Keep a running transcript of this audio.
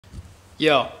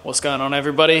Yo, what's going on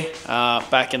everybody?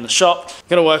 Back in the shop.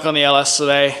 Gonna work on the LS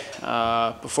today.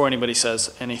 Before anybody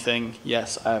says anything,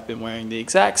 yes, I have been wearing the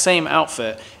exact same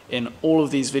outfit in all of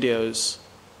these videos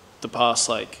the past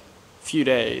few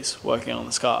days working on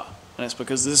this car. And it's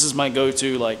because this is my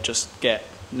go-to just get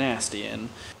nasty in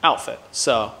outfit.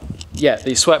 So yeah,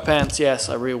 these sweatpants, yes,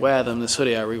 I rewear them. This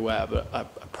hoodie I rewear, but I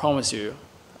promise you,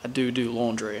 I do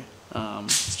laundry.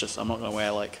 It's just I'm not gonna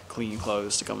wear clean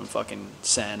clothes to come and fucking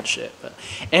sand shit. But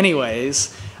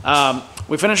anyways,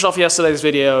 we finished off yesterday's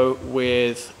video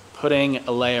with putting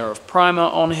a layer of primer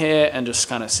on here and just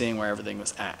kind of seeing where everything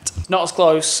was at. Not as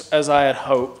close as I had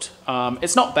hoped.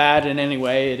 It's not bad in any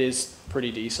way. It is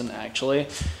pretty decent actually,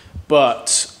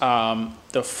 but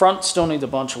the front still needs a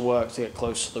bunch of work to get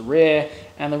close to the rear,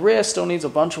 and the rear still needs a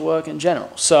bunch of work in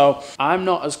general. So I'm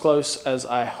not as close as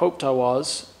I hoped I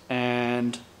was,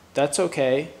 and that's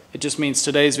okay. It just means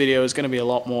today's video is going to be a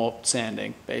lot more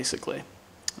sanding, basically.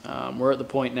 We're at the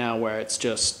point now where it's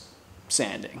just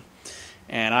sanding.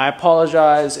 And I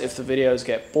apologize if the videos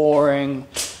get boring,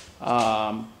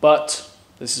 but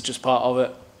this is just part of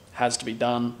it. Has to be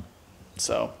done.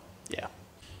 So, yeah.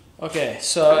 Okay,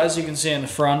 so as you can see in the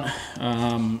front,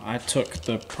 I took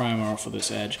the primer off of this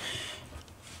edge.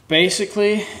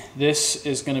 Basically, this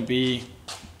is going to be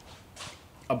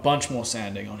a bunch more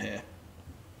sanding on here.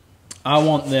 I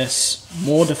want this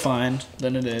more defined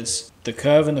than it is. The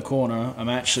curve in the corner, I'm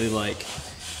actually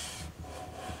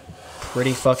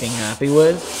pretty fucking happy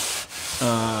with.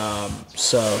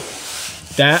 So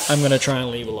that I'm gonna try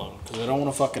and leave alone because I don't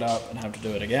want to fuck it up and have to do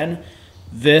it again.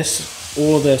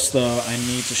 All of this though, I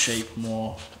need to shape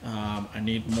more. I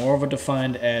need more of a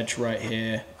defined edge right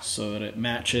here so that it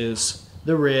matches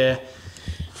the rear.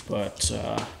 But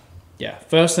yeah,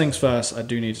 first things first, I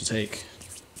do need to take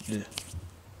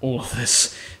all of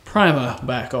this primer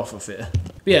back off of it.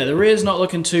 But yeah, the rear's not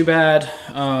looking too bad.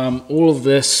 All of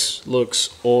this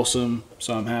looks awesome,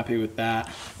 so I'm happy with that.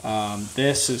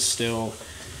 This is still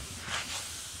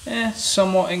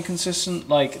somewhat inconsistent.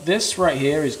 This right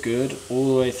here is good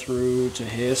all the way through to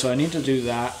here, so I need to do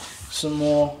that some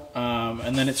more.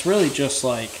 And then it's really just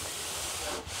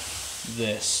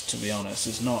this, to be honest.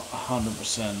 It's not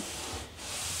 100%.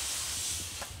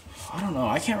 I don't know,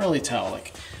 I can't really tell.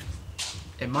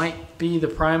 It might be the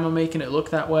primer making it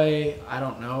look that way. I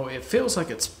don't know. It feels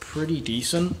like it's pretty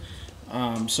decent.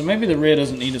 So maybe the rear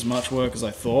doesn't need as much work as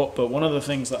I thought, but one of the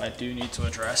things that I do need to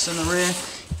address in the rear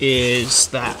is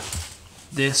that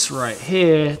this right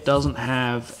here doesn't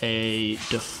have a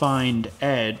defined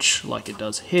edge like it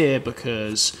does here,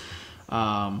 because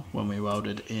when we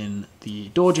welded in the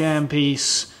door jamb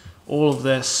piece, all of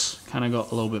this kind of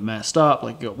got a little bit messed up,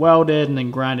 got welded and then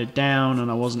grinded down,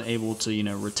 and I wasn't able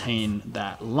to, retain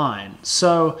that line.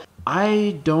 So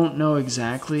I don't know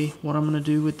exactly what I'm gonna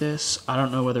do with this. I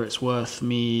don't know whether it's worth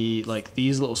me,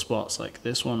 these little spots,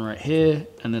 this one right here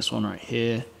and this one right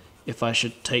here, if I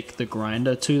should take the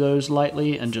grinder to those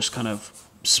lightly and just kind of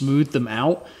smooth them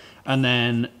out, and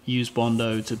then use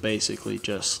Bondo to basically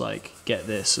just get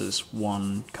this as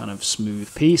one kind of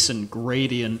smooth piece and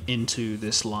gradient into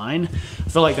this line. I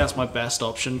feel like that's my best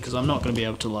option, because I'm not going to be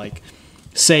able to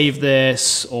save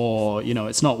this, or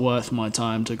it's not worth my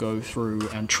time to go through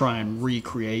and try and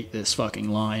recreate this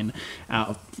fucking line out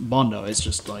of Bondo. It's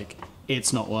just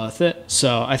it's not worth it.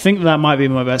 So I think that might be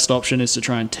my best option, is to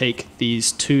try and take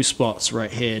these two spots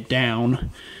right here down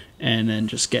and then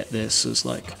just get this as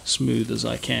smooth as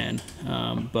I can.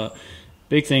 But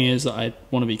big thing is that I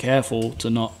want to be careful to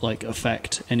not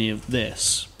affect any of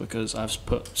this, because I've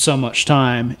put so much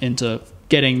time into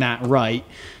getting that right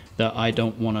that I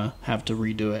don't want to have to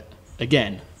redo it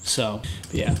again. So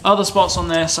yeah, other spots on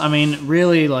this, I mean,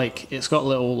 really it's got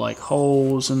little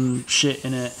holes and shit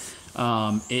in it.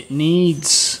 It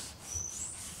needs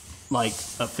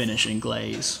a finishing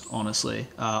glaze, honestly.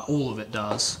 All of it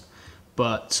does.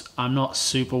 But I'm not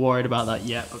super worried about that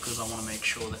yet, because I want to make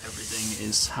sure that everything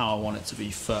is how I want it to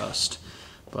be first.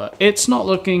 But it's not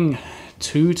looking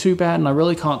too bad, and I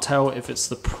really can't tell if it's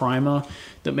the primer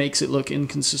that makes it look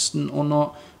inconsistent or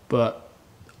not. But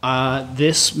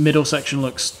this middle section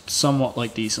looks somewhat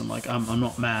decent. I'm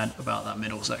not mad about that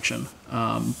middle section.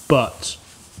 But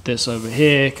this over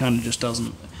here kind of just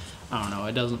doesn't, I don't know,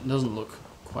 it doesn't look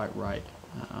quite right.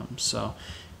 So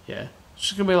yeah, it's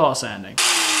just gonna be a lot of sanding.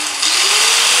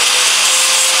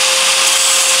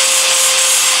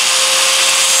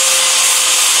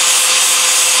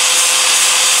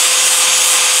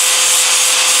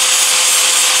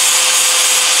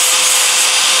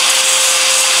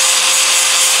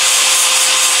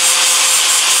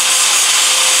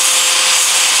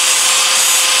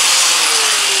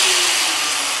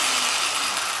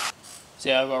 So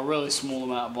yeah, I've got a really small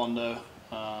amount of Bondo.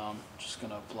 Just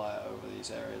going to apply it over these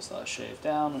areas that I shaved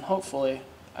down, and hopefully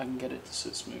I can get it to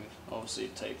sit smooth. Obviously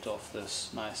taped off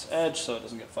this nice edge so it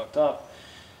doesn't get fucked up,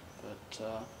 but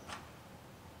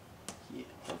yeah,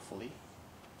 hopefully.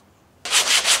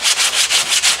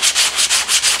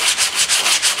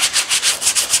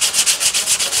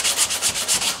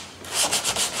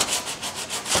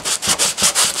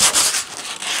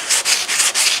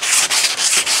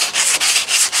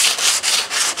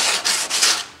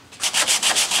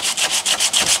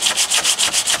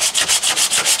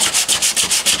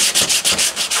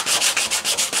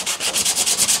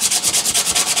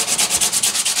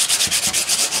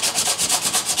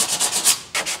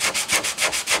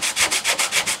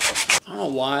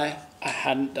 Why I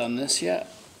hadn't done this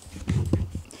yet.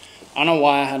 I don't know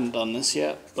why I hadn't done this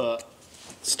yet, but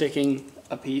sticking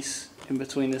a piece in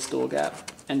between this door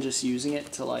gap and just using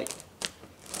it to like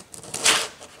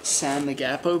sand the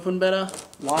gap open better.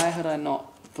 Why had I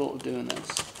not thought of doing this?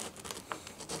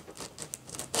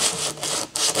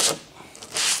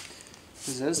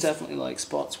 Because there's definitely like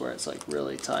spots where it's like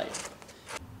really tight.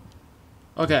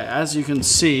 Okay, as you can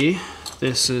see,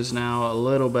 this is now a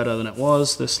little better than it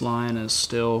was. This line is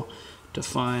still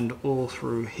defined all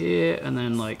through here, and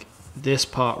then like this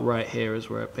part right here is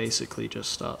where it basically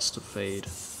just starts to fade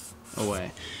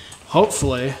away.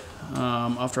 Hopefully,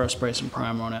 after I spray some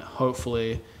primer on it,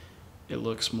 hopefully it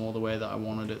looks more the way that I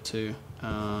wanted it to.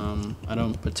 I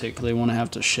don't particularly want to have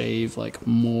to shave like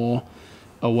more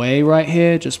away right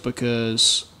here, just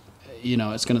because, you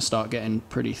know, it's going to start getting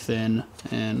pretty thin,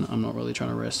 and I'm not really trying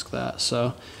to risk that.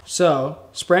 So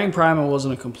spraying primer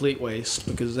wasn't a complete waste,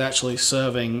 because it's actually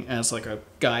serving as like a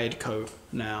guide coat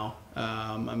now.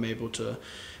 I'm able to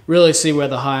really see where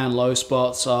the high and low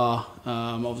spots are.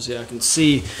 Obviously I can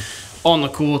see on the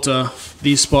quarter,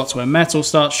 these spots where metal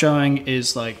starts showing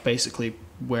is like basically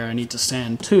where I need to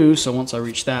sand to. So once I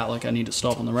reach that, like I need to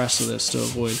stop on the rest of this to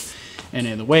avoid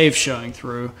any of the waves showing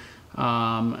through.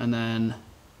 And then,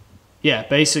 yeah,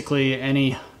 basically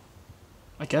any,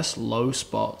 I guess, low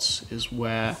spots is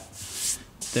where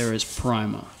there is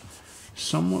primer.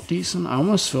 Somewhat decent. I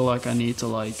almost feel like I need to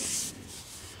like,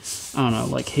 I don't know,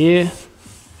 like here,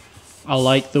 I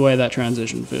like the way that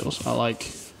transition feels. I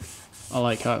like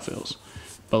how it feels.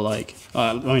 But like,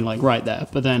 I mean like right there.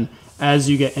 But then as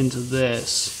you get into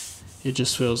this, it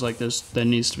just feels like there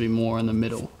needs to be more in the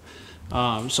middle.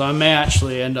 So I may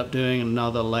actually end up doing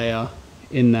another layer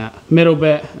in that middle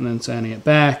bit and then sanding it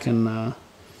back, and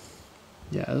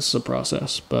yeah, this is a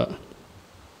process, but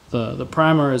the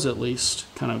primer is at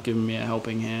least kind of giving me a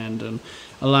helping hand and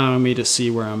allowing me to see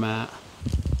where I'm at.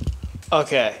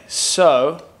 Okay,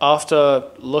 so after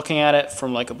looking at it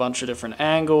from like a bunch of different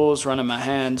angles, running my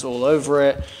hands all over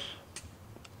it,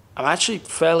 I'm actually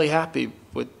fairly happy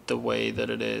with the way that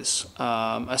it is.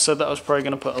 I said that I was probably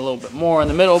going to put a little bit more in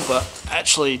the middle, but I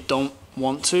actually don't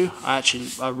want to. I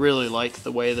really like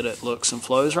the way that it looks and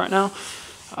flows right now.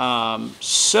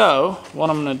 So what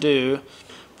I'm going to do,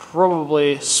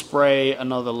 probably spray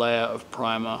another layer of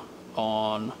primer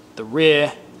on the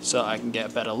rear so I can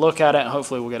get a better look at it, and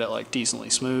hopefully we'll get it like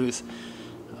decently smooth.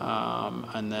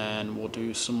 And then we'll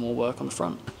do some more work on the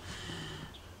front.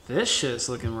 This shit's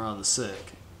looking rather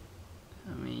sick.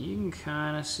 I mean, you can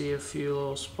kind of see a few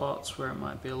little spots where it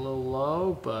might be a little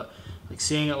low, but like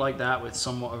seeing it like that with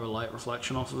somewhat of a light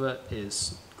reflection off of it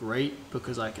is great,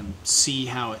 because I can see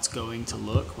how it's going to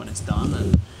look when it's done.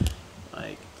 And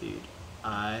like, dude,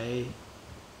 I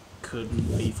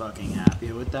couldn't be fucking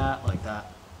happier with that. Like,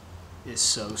 that is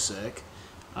so sick.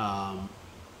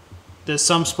 There's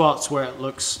some spots where it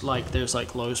looks like there's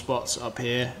like low spots up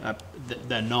here.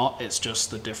 They're not, it's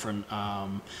just the different,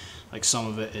 like some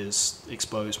of it is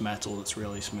exposed metal that's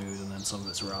really smooth, and then some of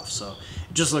it's rough. So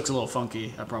it just looks a little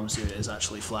funky. I promise you it is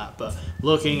actually flat. But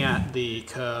looking at the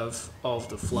curve of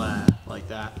the flare like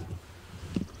that,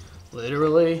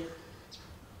 literally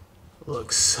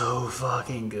looks so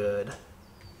fucking good.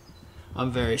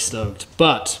 I'm very stoked.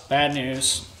 But bad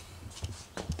news,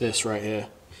 this right here.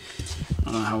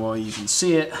 I don't know how well you can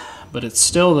see it, but it's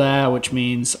still there, which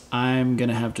means I'm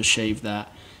gonna have to shave that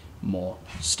more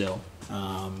still.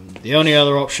 The only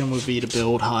other option would be to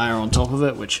build higher on top of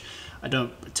it, which I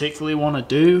don't particularly want to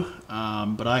do,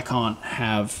 but I can't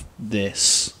have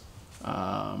this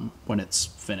when it's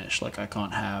finished. Like, I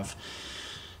can't have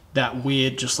that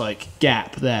weird just like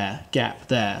gap there,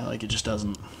 like it just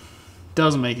doesn't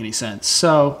make any sense.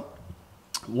 So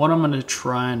what I'm going to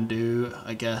try and do,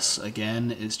 I guess,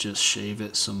 again, is just shave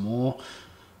it some more.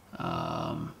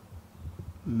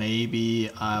 Maybe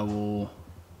I will,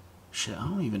 shit, I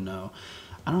don't even know.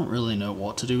 I don't really know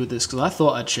what to do with this because I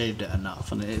thought I'd shaved it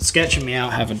enough, and it's sketching me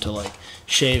out having to like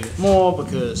shave it more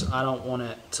because I don't want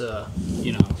it to,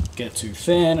 you know, get too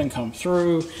thin and come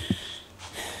through.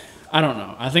 I don't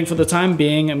know. I think for the time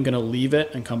being, I'm gonna leave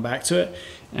it and come back to it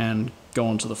and go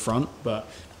on to the front, but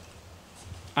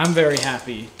I'm very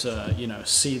happy to, you know,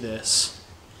 see this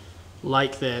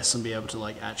like this and be able to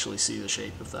like actually see the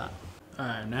shape of that. All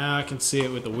right, now I can see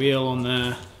it with the wheel on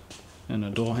there and the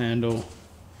door handle.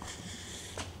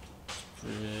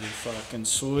 Pretty fucking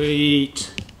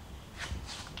sweet.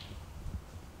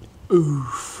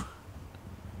 Oof.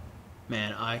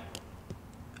 Man, I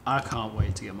can't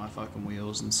wait to get my fucking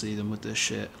wheels and see them with this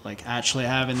shit. Like actually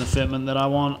having the fitment that I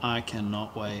want, I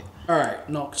cannot wait. All right,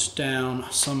 knocked down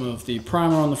some of the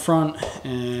primer on the front,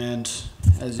 and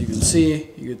as you can see,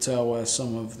 you can tell where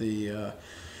some of the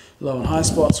low and high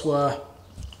spots were,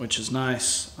 which is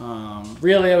nice.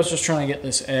 Really, I was just trying to get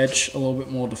this edge a little bit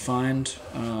more defined.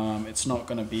 It's not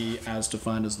gonna be as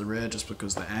defined as the rear just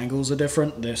because the angles are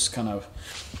different. This kind of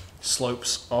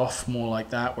slopes off more like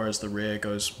that, whereas the rear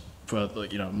goes further,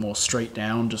 you know, more straight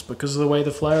down just because of the way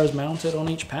the flare is mounted on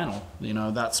each panel. You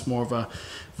know, that's more of a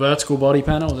vertical body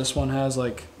panel. This one has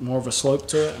like more of a slope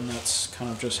to it, and that's kind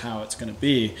of just how it's gonna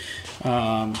be.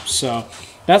 So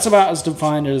that's about as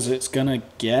defined as it's gonna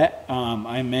get.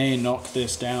 I may knock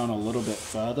this down a little bit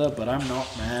further, but I'm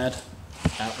not mad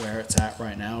at where it's at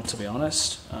right now, to be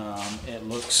honest. It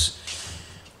looks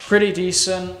pretty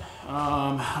decent.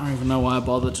 I don't even know why I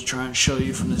bothered to try and show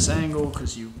you from this angle,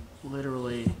 because you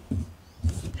literally,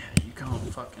 yeah, you can't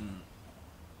fucking,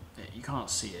 yeah, you can't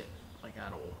see it like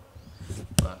at all.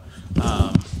 But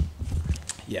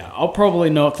yeah, I'll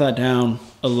probably knock that down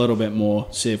a little bit more,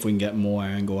 see if we can get more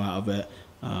angle out of it,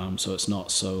 so it's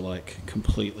not so like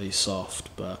completely soft.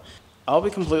 But I'll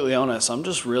be completely honest, I'm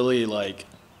just really like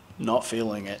not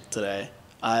feeling it today.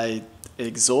 I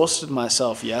exhausted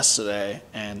myself yesterday,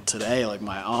 and today like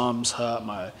my arms hurt,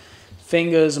 my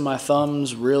fingers and my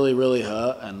thumbs really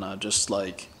hurt, and I just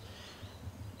like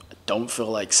don't feel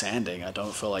like sanding. I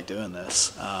don't feel like doing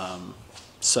this.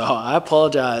 So I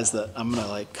apologize that I'm gonna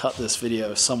like cut this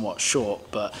video somewhat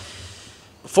short, but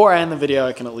before I end the video,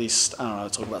 I can at least, I don't know,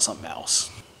 talk about something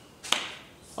else.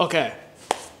 Okay,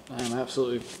 I'm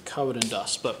absolutely covered in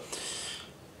dust, but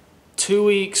 2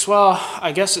 weeks, well,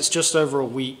 I guess it's just over a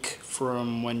week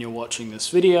from when you're watching this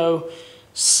video.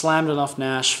 Slammed enough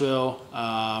Nashville.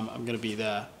 I'm gonna be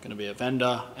there, gonna be a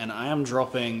vendor, and I am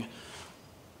dropping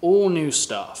all new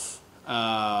stuff.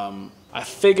 I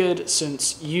figured,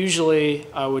 since usually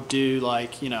I would do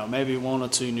like, you know, maybe 1 or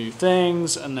 2 new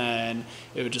things, and then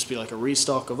it would just be like a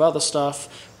restock of other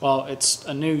stuff. Well, it's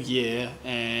a new year,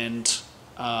 and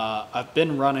I've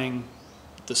been running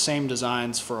the same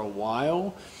designs for a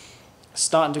while.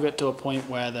 Starting to get to a point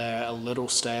where they're a little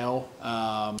stale.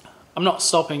 I'm not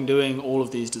stopping doing all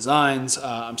of these designs.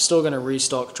 I'm still gonna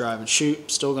restock Drive and Shoot,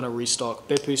 still gonna restock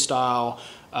Bipu style.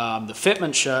 The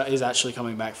fitment shirt is actually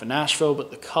coming back for Nashville,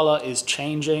 but the color is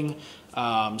changing.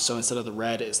 So instead of the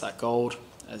red, it's that gold,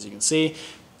 as you can see.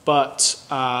 But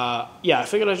yeah, I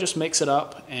figured I'd just mix it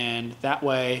up, and that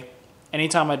way,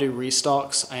 anytime I do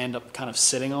restocks, I end up kind of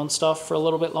sitting on stuff for a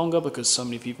little bit longer because so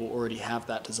many people already have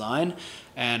that design.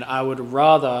 And I would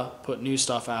rather put new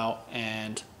stuff out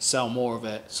and sell more of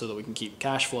it so that we can keep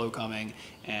cash flow coming,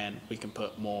 and we can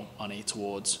put more money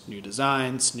towards new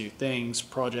designs, new things,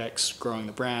 projects, growing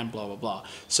the brand, blah, blah, blah.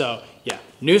 So yeah,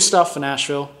 new stuff for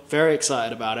Nashville. Very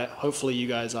excited about it. Hopefully you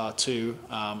guys are too.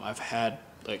 I've had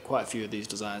like quite a few of these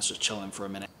designs just chilling for a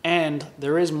minute. And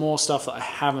there is more stuff that I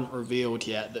haven't revealed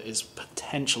yet that is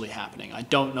potentially happening. I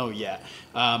don't know yet.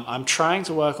 I'm trying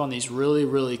to work on these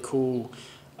really cool,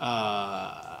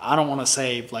 I don't want to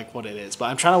say like what it is, but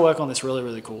I'm trying to work on this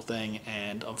really cool thing,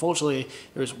 and unfortunately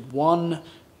there is one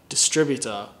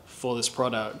distributor for this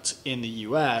product in the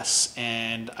US,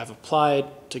 and I've applied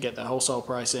to get the wholesale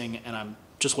pricing, and I'm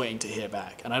just waiting to hear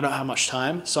back, and I don't have much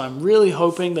time, so I'm really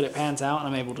hoping that it pans out and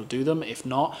I'm able to do them. If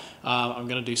not, I'm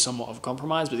gonna do somewhat of a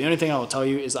compromise, but the only thing I will tell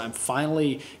you is that I'm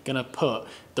finally gonna put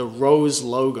the Rose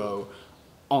logo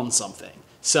on something.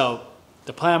 So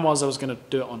the plan was I was gonna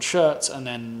do it on shirts and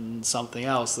then something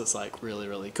else that's like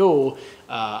really cool.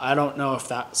 I don't know if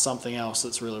that something else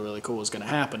that's really cool is gonna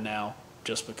happen now,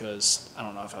 just because I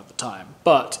don't know if I have the time.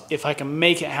 But if I can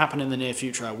make it happen in the near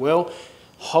future, I will.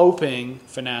 Hoping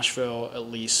for Nashville, at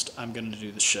least, I'm going to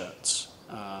do the shirts.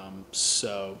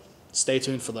 So stay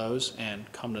tuned for those,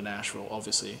 and come to Nashville,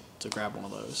 obviously, to grab one of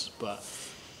those. But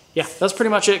yeah, that's pretty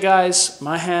much it, guys.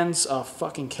 My hands are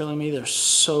fucking killing me. They're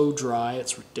so dry.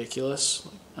 It's ridiculous.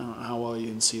 I don't know how well you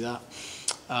can see that.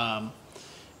 But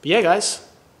yeah, guys,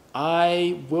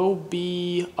 I will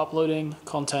be uploading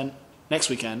content next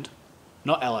weekend,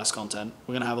 not LS content.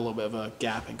 We're gonna have a little bit of a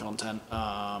gap in content.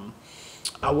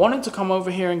 I wanted to come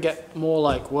over here and get more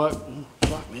like work.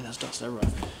 Fuck me, there's dust everywhere.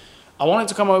 I wanted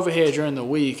to come over here during the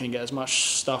week and get as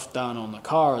much stuff done on the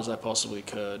car as I possibly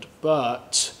could,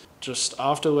 but just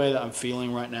after the way that I'm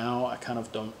feeling right now, I kind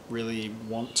of don't really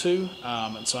want to.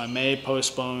 And so I may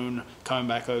postpone coming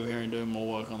back over here and doing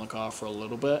more work on the car for a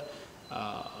little bit.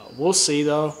 We'll see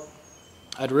though.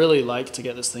 I'd really like to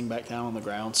get this thing back down on the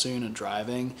ground soon and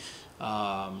driving.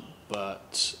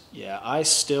 But yeah, I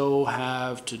still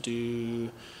have to do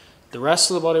the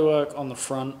rest of the bodywork on the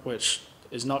front, which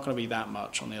is not going to be that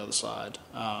much on the other side.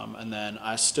 And then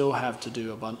I still have to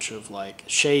do a bunch of like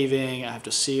shaving. I have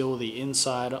to seal the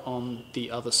inside on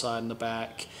the other side and the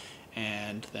back,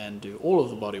 and then do all of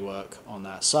the bodywork on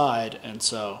that side. And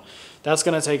so that's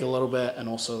going to take a little bit, and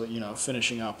also, you know,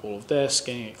 finishing up all of this,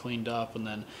 getting it cleaned up, and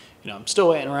then, you know, I'm still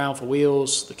waiting around for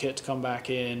wheels, the kit to come back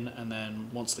in, and then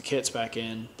once the kit's back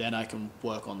in, then I can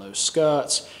work on those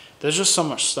skirts. There's just so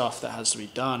much stuff that has to be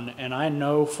done, and I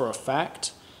know for a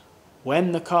fact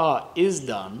when the car is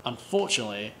done,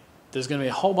 unfortunately, there's going to be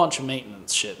a whole bunch of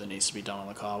maintenance shit that needs to be done on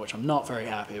the car, which I'm not very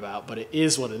happy about, but it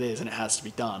is what it is and it has to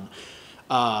be done.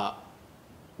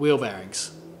 Wheel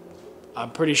bearings.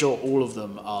 I'm pretty sure all of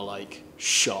them are like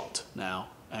shot now.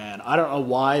 And I don't know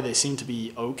why. They seem to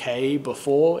be okay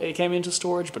before it came into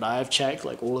storage, but I have checked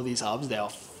like all of these hubs, they are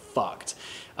fucked.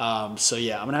 So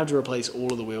yeah, I'm going to have to replace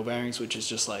all of the wheel bearings, which is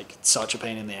just like such a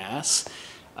pain in the ass.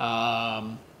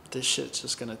 This shit's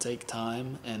just gonna take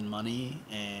time and money,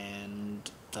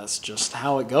 and that's just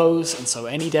how it goes. And so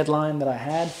any deadline that I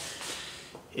had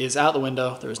is out the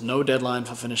window. There is no deadline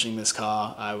for finishing this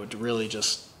car. I would really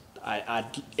just,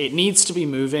 it needs to be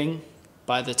moving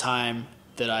by the time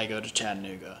that I go to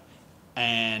Chattanooga.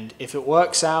 And if it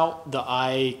works out that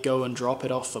I go and drop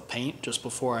it off for paint just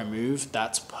before I move,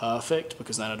 that's perfect,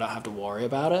 because then I don't have to worry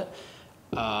about it.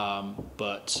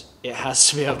 But it has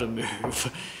to be able to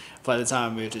move by the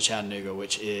time I move to Chattanooga,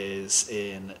 which is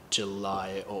in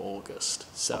July or August.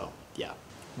 So yeah,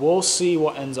 we'll see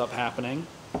what ends up happening.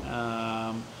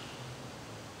 But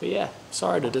yeah,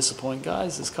 sorry to disappoint,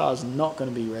 guys. This car's not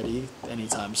going to be ready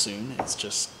anytime soon. It's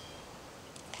just,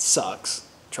 it sucks.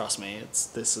 Trust me,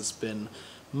 this has been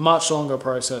much longer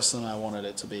process than I wanted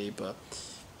it to be, but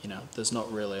you know, there's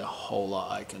not really a whole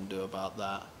lot I can do about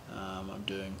that. I'm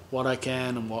doing what I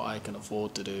can and what I can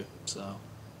afford to do. So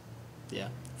yeah,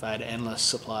 if I had endless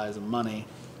supplies of money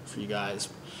for you guys,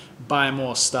 buy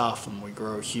more stuff and we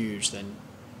grow huge, then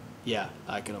yeah,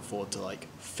 I can afford to like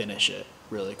finish it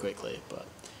really quickly, but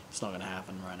it's not going to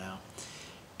happen right now.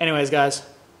 Anyways, guys,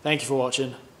 thank you for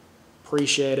watching.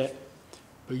 Appreciate it.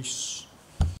 Peace.